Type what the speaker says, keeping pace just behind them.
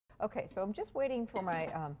Okay, so I'm just waiting for my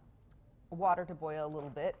water to boil a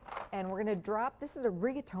little bit, and we're going to drop, this is a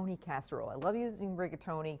rigatoni casserole. I love using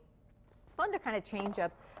rigatoni. It's fun to kind of change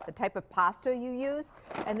up the type of pasta you use,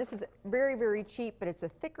 and this is very, very cheap, but it's a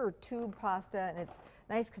thicker tube pasta, and it's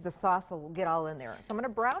nice because the sauce will get all in there. So I'm going to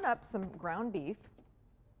brown up some ground beef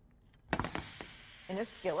in a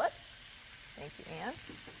skillet. Thank you, Ann.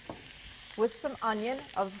 With some onion.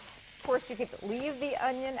 Of course, you could leave the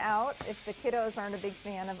onion out if the kiddos aren't a big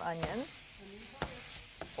fan of onions.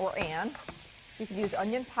 Or Ann. You could use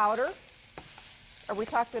onion powder. Or we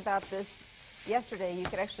talked about this yesterday. You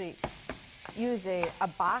could actually use a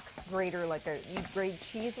box grater like you grate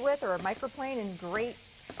cheese with, or a microplane, and grate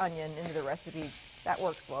onion into the recipe. That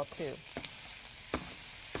works well too.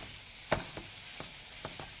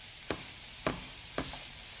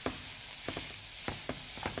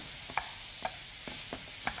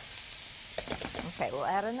 Okay, we'll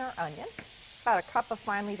add in our onion, about a cup of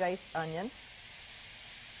finely diced onion.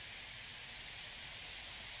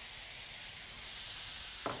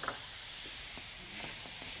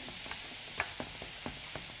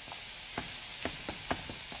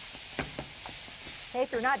 Hey,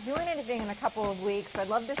 if you're not doing anything in a couple of weeks, I'd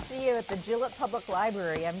love to see you at the Gillette Public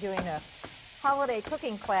Library. I'm doing a holiday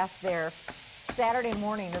cooking class there Saturday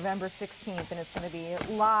morning, November 16th, and it's going to be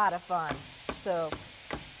a lot of fun. So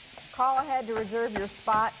call ahead to reserve your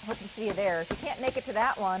spot. Hope to see you there. If you can't make it to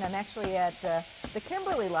that one, I'm actually at the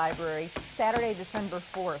Kimberly Library Saturday, December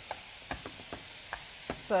 4th.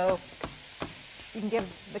 So you can give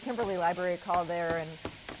the Kimberly Library a call there, and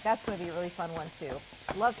that's going to be a really fun one too.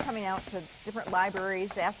 Love coming out to different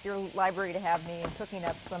libraries, ask your library to have me, and cooking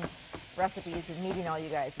up some recipes and meeting all you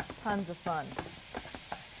guys. It's tons of fun.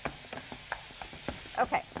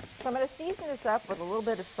 Okay, so I'm going to season this up with a little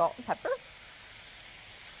bit of salt and pepper.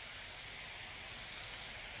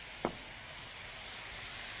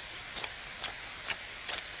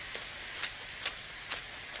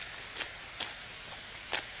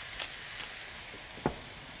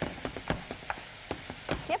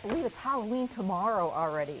 I can't believe it's Halloween tomorrow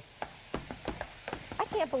already. I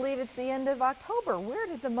can't believe it's the end of October. Where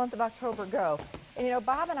did the month of October go? And you know,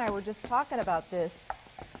 Bob and I were just talking about this.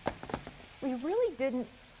 We really didn't,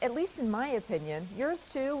 at least in my opinion, yours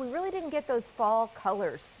too, we really didn't get those fall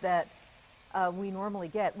colors that we normally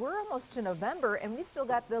get. We're almost to November, and we still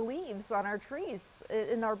got the leaves on our trees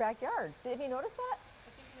in our backyard. Did you notice that?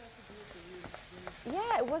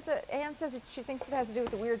 Yeah, it was Ann says she thinks it has to do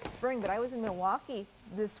with the weird spring, but I was in Milwaukee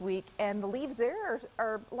this week, and the leaves there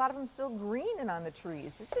are a lot of them still green and on the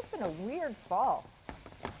trees. It's just been a weird fall.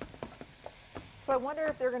 So I wonder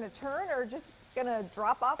if they're going to turn or just going to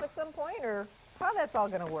drop off at some point, or how that's all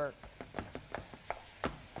going to work.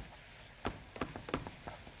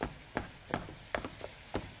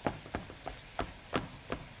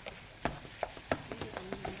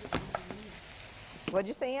 What'd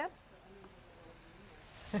you say, Ann?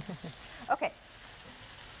 Okay,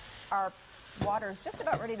 our water is just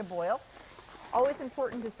about ready to boil. Always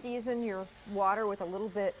important to season your water with a little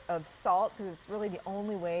bit of salt, because it's really the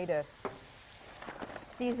only way to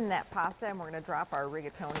season that pasta, and we're going to drop our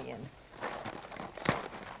rigatoni in.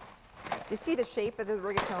 You see the shape of the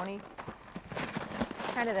rigatoni?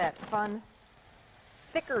 It's kind of that fun,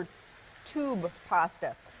 thicker tube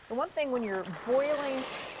pasta. The one thing when you're boiling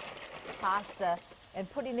pasta and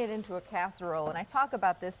putting it into a casserole, and I talk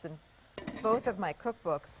about this in both of my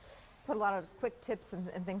cookbooks, put a lot of quick tips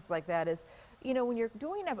and things like that, is, you know, when you're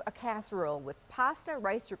doing a casserole with pasta,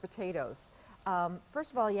 rice, or potatoes,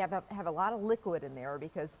 first of all, you have a lot of liquid in there,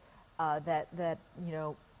 because you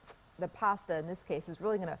know, the pasta in this case is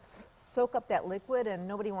really going to soak up that liquid, and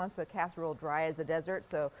nobody wants a casserole dry as a desert.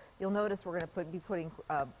 So you'll notice we're going to be putting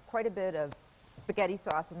quite a bit of spaghetti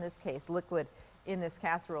sauce, in this case liquid, in this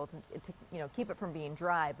casserole to you know, keep it from being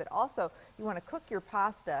dry. But also you want to cook your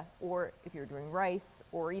pasta, or if you're doing rice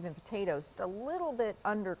or even potatoes, just a little bit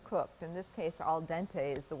undercooked. In this case, al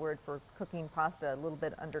dente is the word for cooking pasta, a little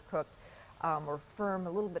bit undercooked, or firm,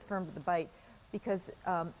 a little bit firm to the bite, because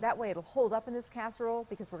that way it'll hold up in this casserole,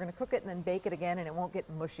 because we're going to cook it and then bake it again, and it won't get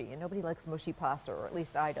mushy, and nobody likes mushy pasta, or at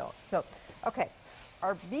least I don't. So, okay,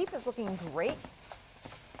 our beef is looking great.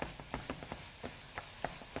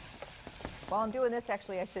 While I'm doing this,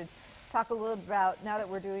 actually, I should talk a little about, now that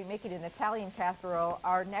we're making an Italian casserole,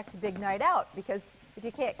 our next big night out, because if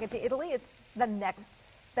you can't get to Italy, it's the next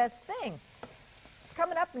best thing. It's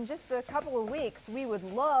coming up in just a couple of weeks. We would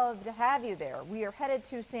love to have you there. We are headed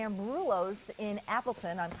to Sam Brullo's in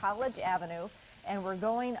Appleton on College Avenue, and we're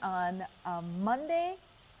going on Monday,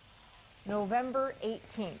 November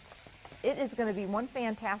 18th. It is going to be one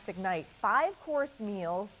fantastic night. 5-course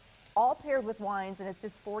meals, all paired with wines, and it's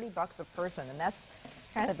just 40 bucks a person. And that's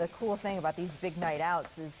kind of the cool thing about these big night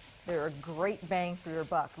outs is they're a great bang for your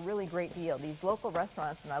buck, really great deal. These local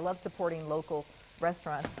restaurants, and I love supporting local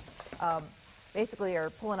restaurants, basically are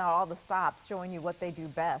pulling out all the stops, showing you what they do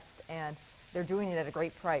best, and they're doing it at a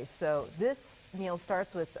great price. So this meal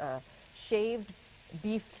starts with shaved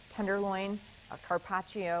beef tenderloin, a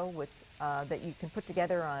carpaccio with, that you can put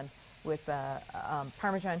together with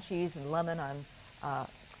Parmesan cheese and lemon on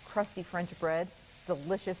crusty French bread. It's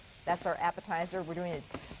delicious. That's our appetizer. We're doing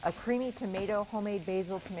a creamy tomato, homemade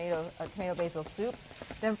tomato basil soup.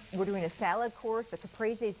 Then we're doing a salad course, a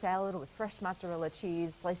caprese salad with fresh mozzarella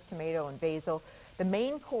cheese, sliced tomato, and basil. The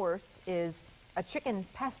main course is a chicken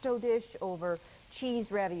pesto dish over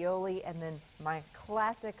cheese ravioli, and then my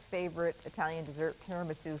classic favorite Italian dessert,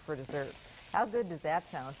 tiramisu for dessert. How good does that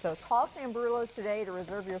sound? So call Sambrullo's today to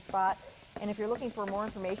reserve your spot. And if you're looking for more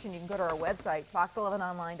information, you can go to our website,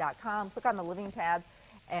 fox11online.com, click on the Living tab,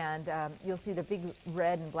 and you'll see the big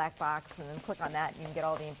red and black box, and then click on that and you can get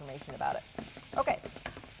all the information about it. Okay,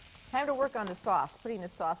 time to work on the sauce, putting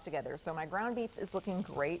this sauce together. So my ground beef is looking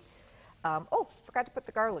great. Oh, forgot to put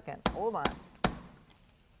the garlic in. Hold on.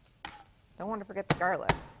 Don't want to forget the garlic.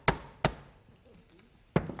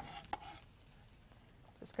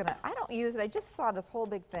 Just gonna, I don't use it. I just saw this whole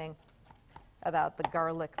big thing about the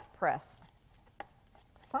garlic press.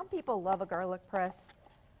 Some people love a garlic press.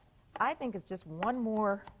 I think it's just one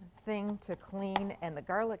more thing to clean, and the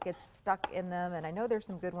garlic gets stuck in them. And I know there's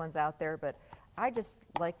some good ones out there, but I just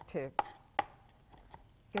like to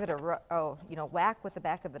give it a, whack with the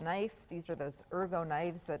back of the knife. These are those ergo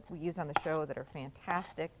knives that we use on the show that are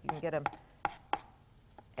fantastic. You can get them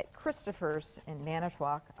at Christopher's in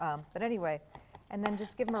Manitowoc. But anyway, and then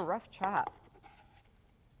just give them a rough chop.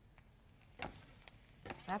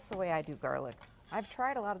 That's the way I do garlic. I've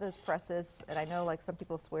tried a lot of those presses, and I know like some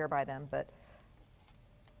people swear by them, but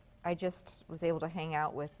I just was able to hang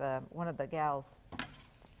out with one of the gals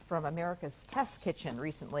from America's Test Kitchen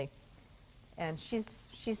recently, and she's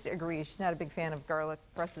agrees. She's not a big fan of garlic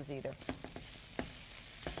presses either.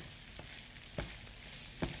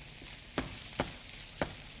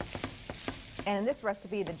 And in this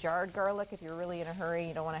recipe, the jarred garlic, if you're really in a hurry,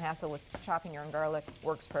 you don't want to hassle with chopping your own garlic,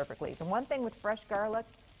 works perfectly. The one thing with fresh garlic,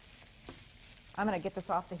 I'm going to get this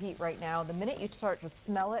off the heat right now. The minute you start to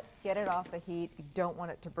smell it, get it off the heat. You don't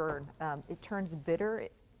want it to burn. It turns bitter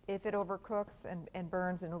if it overcooks and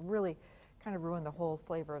burns, and it'll really kind of ruin the whole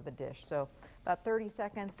flavor of the dish. So about 30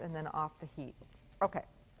 seconds and then off the heat. Okay,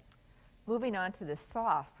 moving on to this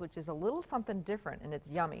sauce, which is a little something different, and it's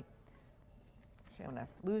yummy. Actually, I'm going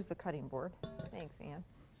to lose the cutting board. Thanks, Ann.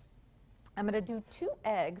 I'm going to do 2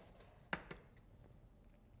 eggs.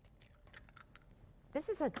 This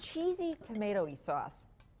is a cheesy tomato-y sauce.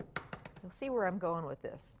 You'll see where I'm going with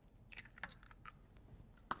this.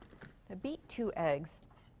 I beat 2 eggs.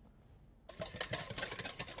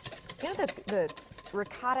 You know the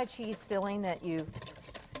ricotta cheese filling that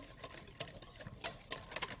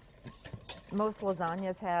most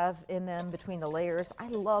lasagnas have in them between the layers? I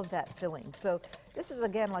love that filling. So this is,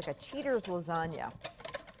 again, like a cheater's lasagna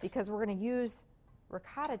because we're going to use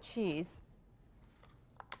ricotta cheese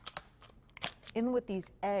in with these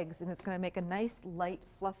eggs, and it's going to make a nice, light,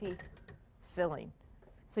 fluffy filling.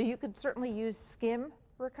 So you could certainly use skim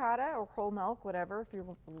ricotta or whole milk, whatever, if you're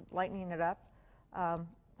lightening it up.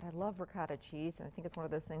 I love ricotta cheese, and I think it's one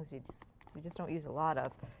of those things we just don't use a lot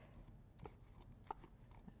of.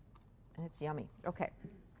 And it's yummy. Okay.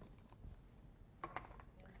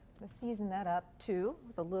 Let's season that up, too,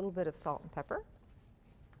 with a little bit of salt and pepper.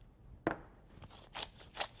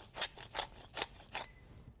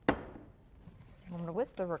 I'm going to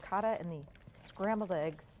whisk the ricotta and the scrambled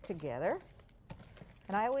eggs together.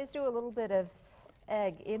 And I always do a little bit of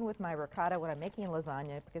egg in with my ricotta when I'm making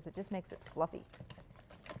lasagna because it just makes it fluffy.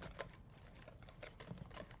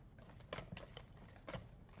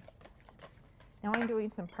 Now I'm doing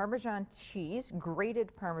some Parmesan cheese,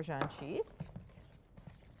 grated Parmesan cheese.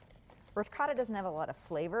 Ricotta doesn't have a lot of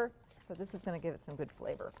flavor, so this is going to give it some good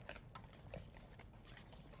flavor.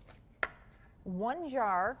 1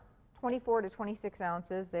 jar, 24 to 26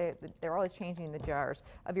 ounces, they're always changing the jars,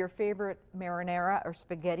 of your favorite marinara or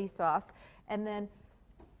spaghetti sauce. And then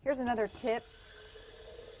here's another tip.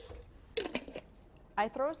 I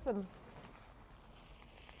throw some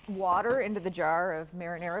water into the jar of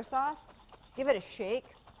marinara sauce. Give it a shake.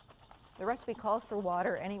 The recipe calls for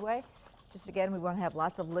water anyway. Just again, we want to have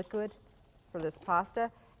lots of liquid for this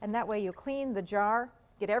pasta. And that way you'll clean the jar,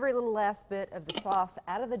 get every little last bit of the sauce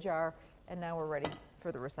out of the jar, and now we're ready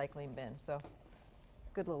for the recycling bin. So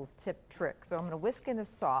good little tip trick. So I'm going to whisk in the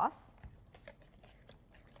sauce.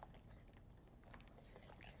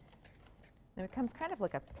 And it becomes kind of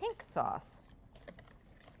like a pink sauce.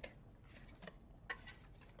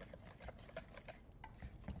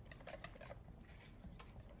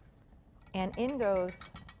 And in goes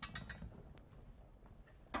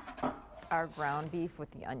our ground beef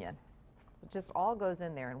with the onion. It just all goes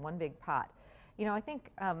in there in one big pot. You know, I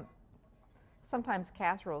think sometimes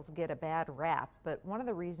casseroles get a bad rap, but one of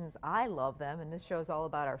the reasons I love them, and this show's all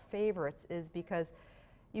about our favorites, is because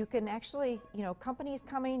you can actually, you know, companies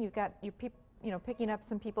coming, you've got your people, you know, picking up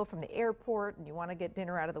some people from the airport and you want to get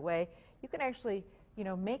dinner out of the way, you can actually, you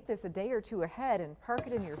know, make this a day or two ahead and park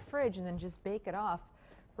it in your fridge and then just bake it off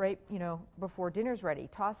right, you know, before dinner's ready.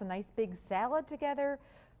 Toss a nice big salad together,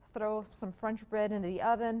 throw some French bread into the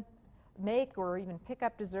oven, make or even pick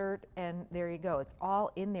up dessert, and there you go. It's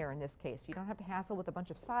all in there in this case. You don't have to hassle with a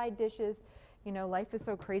bunch of side dishes. You know, life is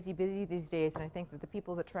so crazy busy these days, and I think that the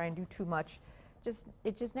people that try and do too much,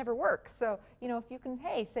 it just never works. So, you know, if you can,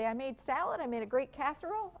 hey, say I made salad, I made a great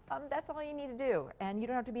casserole, that's all you need to do. And you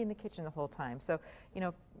don't have to be in the kitchen the whole time. So, you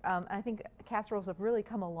know, I think casseroles have really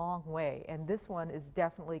come a long way. And this one is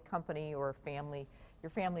definitely company or family. Your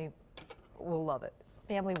family will love it.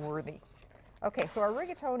 Family worthy. Okay, so our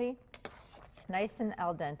rigatoni, nice and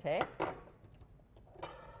al dente. A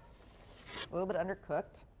little bit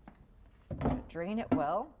undercooked. Drain it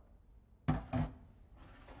well.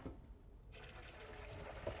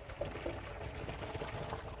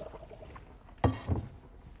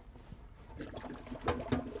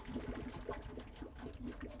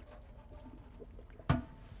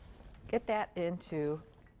 Get that into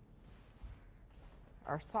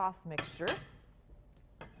our sauce mixture.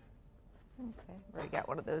 Okay, already got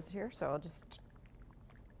one of those here, so I'll just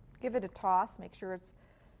give it a toss, make sure it's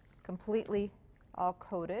completely all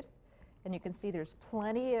coated. And you can see there's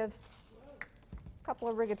plenty of, a couple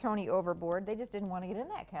of rigatoni overboard. They just didn't want to get in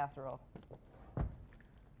that casserole.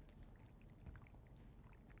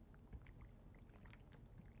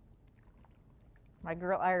 My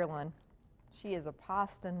girl Ireland, she is a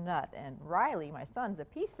pasta nut, and Riley, my son's a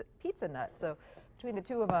pizza nut. So between the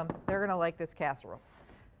two of them, they're going to like this casserole.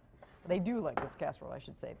 They do like this casserole, I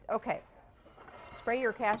should say. Okay, spray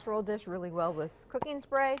your casserole dish really well with cooking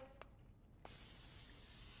spray.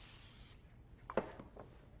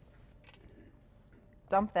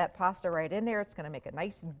 Dump that pasta right in there. It's going to make a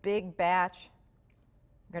nice big batch.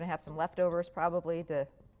 You're going to have some leftovers probably to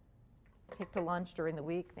take to lunch during the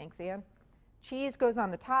week. Thanks, Ann. Cheese goes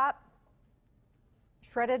on the top.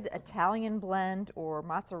 Shredded Italian blend or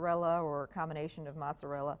mozzarella or a combination of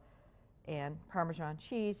mozzarella and Parmesan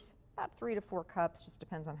cheese, about 3 to 4 cups, just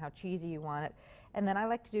depends on how cheesy you want it. And then I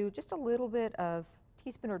like to do just a little bit of,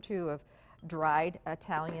 teaspoon or two of dried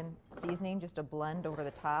Italian seasoning, just a blend over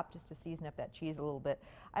the top, just to season up that cheese a little bit.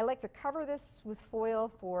 I like to cover this with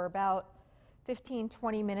foil for about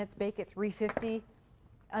 15-20 minutes, bake at 350,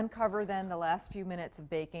 uncover then the last few minutes of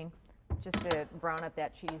baking, just to brown up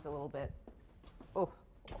that cheese a little bit.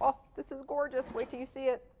 Oh, this is gorgeous. Wait till you see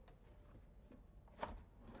it.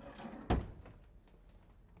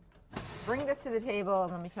 Bring this to the table,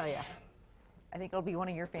 and let me tell you, I think it'll be one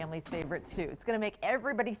of your family's favorites too. It's going to make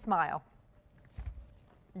everybody smile.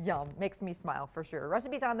 Yum, makes me smile for sure.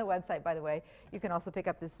 Recipe's on the website, by the way. You can also pick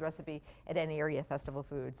up this recipe at any area Festival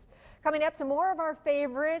Foods. Coming up, some more of our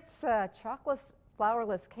favorites, chocolate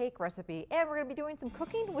flourless cake recipe, and we're going to be doing some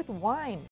cooking with wine.